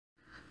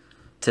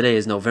Today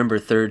is November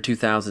 3rd,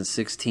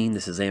 2016.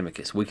 This is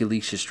Amicus.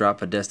 WikiLeaks just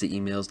dropped Podesta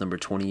emails number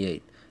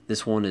 28.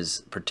 This one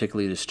is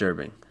particularly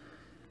disturbing.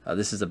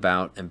 This is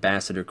about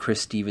Ambassador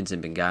Chris Stevens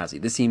in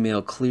Benghazi. This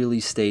email clearly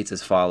states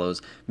as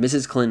follows: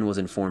 Mrs. Clinton was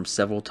informed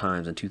several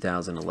times in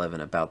 2011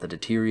 about the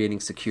deteriorating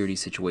security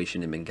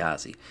situation in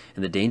Benghazi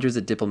and the dangers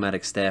that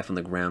diplomatic staff on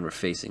the ground were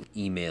facing.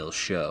 Emails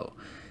show.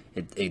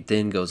 It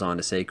then goes on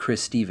to say,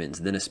 Chris Stevens,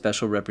 then a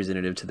special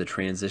representative to the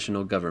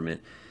transitional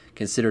government,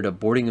 considered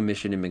aborting a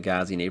mission in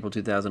Benghazi in April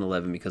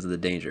 2011 because of the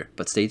danger,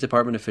 but State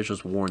Department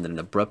officials warned that an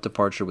abrupt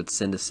departure would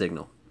send a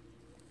signal.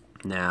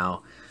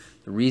 Now,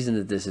 the reason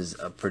that this is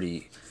a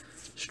pretty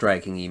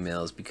striking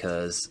email is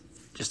because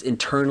just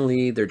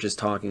internally they're just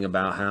talking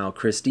about how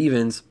Chris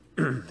Stevens,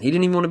 he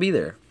didn't even want to be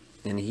there.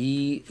 And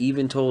he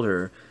even told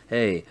her,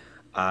 hey,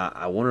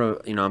 I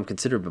want to, I'm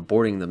considering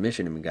aborting the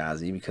mission in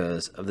Benghazi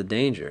because of the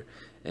danger.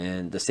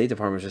 And the State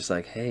Department was just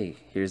like, hey,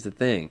 here's the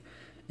thing.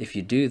 If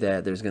you do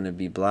that, there's going to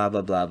be blah,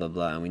 blah, blah, blah,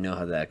 blah. And we know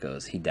how that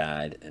goes. He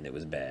died, and it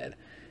was bad.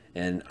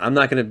 And I'm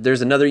not going to...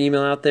 There's another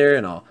email out there,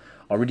 and I'll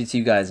read it to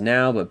you guys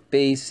now. But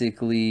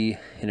basically,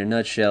 in a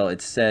nutshell,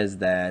 it says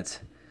that,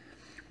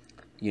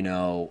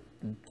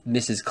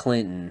 Mrs.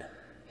 Clinton,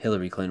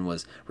 Hillary Clinton,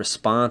 was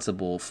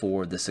responsible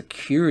for the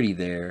security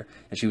there.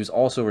 And she was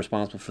also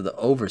responsible for the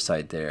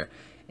oversight there.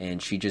 And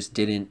she just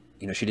didn't,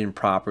 she didn't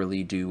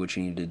properly do what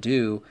she needed to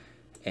do.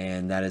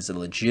 And that is a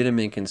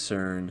legitimate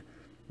concern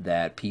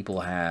that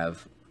people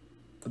have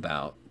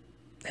about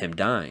him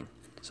dying.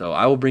 So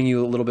I will bring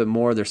you a little bit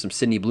more. There's some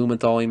Sidney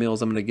Blumenthal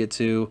emails I'm going to get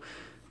to.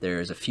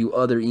 There's a few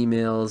other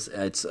emails.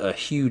 It's a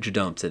huge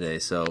dump today.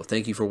 So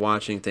thank you for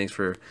watching. Thanks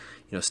for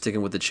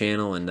sticking with the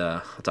channel, and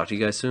I'll talk to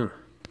you guys soon.